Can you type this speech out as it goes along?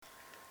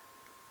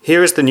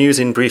Here is the news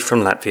in brief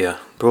from Latvia,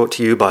 brought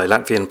to you by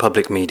Latvian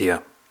Public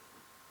Media.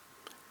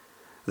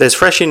 There's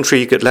fresh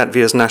intrigue at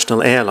Latvia's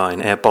national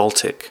airline, Air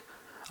Baltic,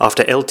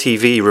 after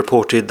LTV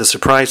reported the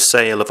surprise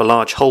sale of a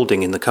large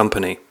holding in the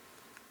company.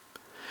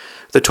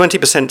 The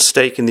 20%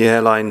 stake in the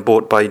airline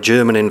bought by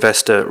German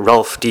investor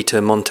Ralf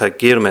Dieter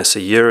Montag-Girmes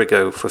a year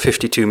ago for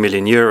 €52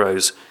 million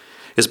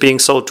is being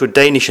sold to a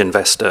Danish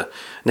investor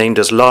named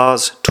as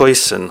Lars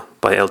Thøjssen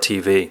by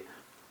LTV.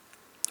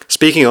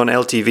 Speaking on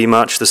LTV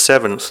March the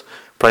 7th,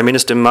 Prime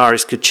Minister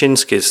Maris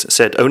Kačinskis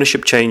said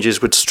ownership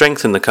changes would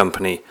strengthen the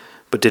company,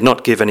 but did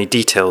not give any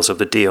details of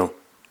the deal.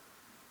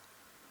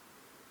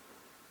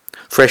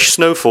 Fresh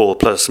snowfall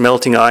plus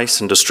melting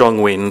ice and a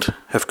strong wind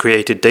have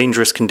created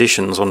dangerous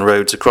conditions on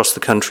roads across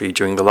the country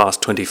during the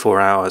last 24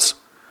 hours.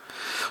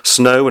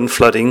 Snow and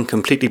flooding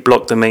completely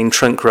blocked the main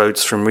trunk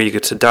roads from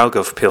Riga to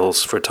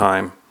Daugavpils for a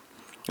time.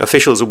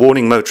 Officials are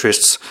warning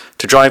motorists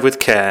to drive with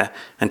care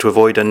and to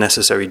avoid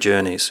unnecessary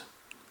journeys.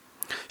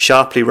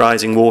 Sharply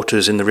rising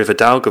waters in the river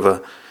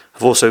Daugava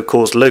have also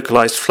caused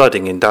localized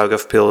flooding in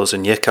Daugavpils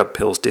and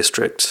Jēkabpils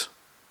districts.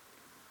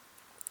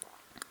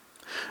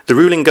 The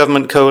ruling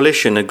government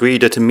coalition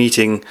agreed at a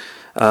meeting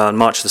on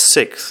March the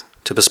 6th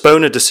to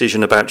postpone a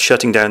decision about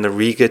shutting down the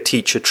Riga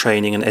Teacher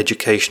Training and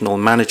Educational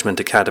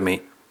Management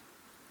Academy.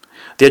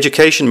 The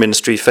Education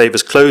Ministry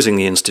favours closing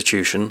the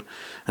institution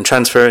and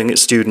transferring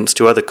its students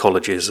to other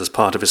colleges as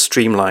part of a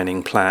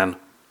streamlining plan.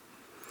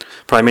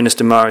 Prime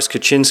Minister Maris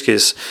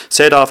Kačinskis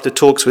said after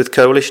talks with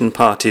coalition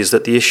parties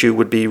that the issue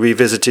would be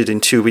revisited in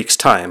 2 weeks'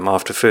 time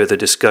after further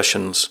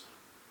discussions.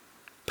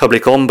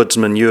 Public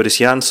Ombudsman Juris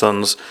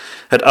Jansons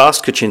had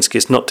asked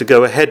Kačinskis not to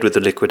go ahead with the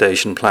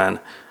liquidation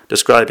plan,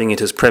 describing it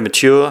as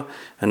premature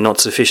and not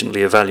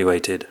sufficiently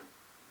evaluated.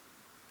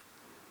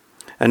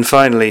 And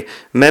finally,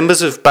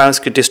 members of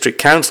Bauska District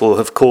Council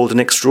have called an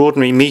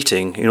extraordinary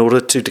meeting in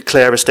order to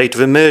declare a state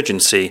of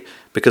emergency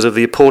because of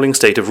the appalling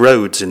state of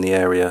roads in the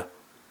area.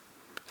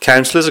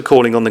 Councillors are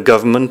calling on the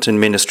government and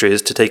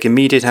ministries to take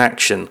immediate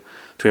action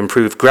to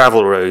improve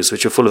gravel roads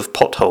which are full of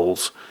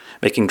potholes,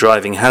 making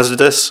driving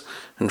hazardous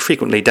and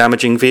frequently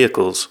damaging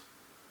vehicles.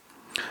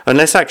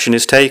 Unless action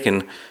is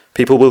taken,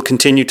 people will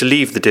continue to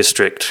leave the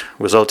district,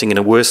 resulting in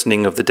a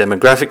worsening of the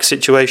demographic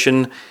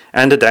situation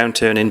and a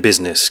downturn in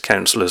business,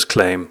 councillors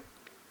claim.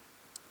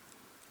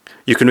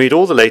 You can read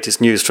all the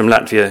latest news from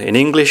Latvia in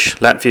English,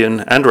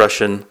 Latvian and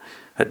Russian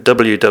at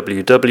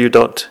www.lsm.lv.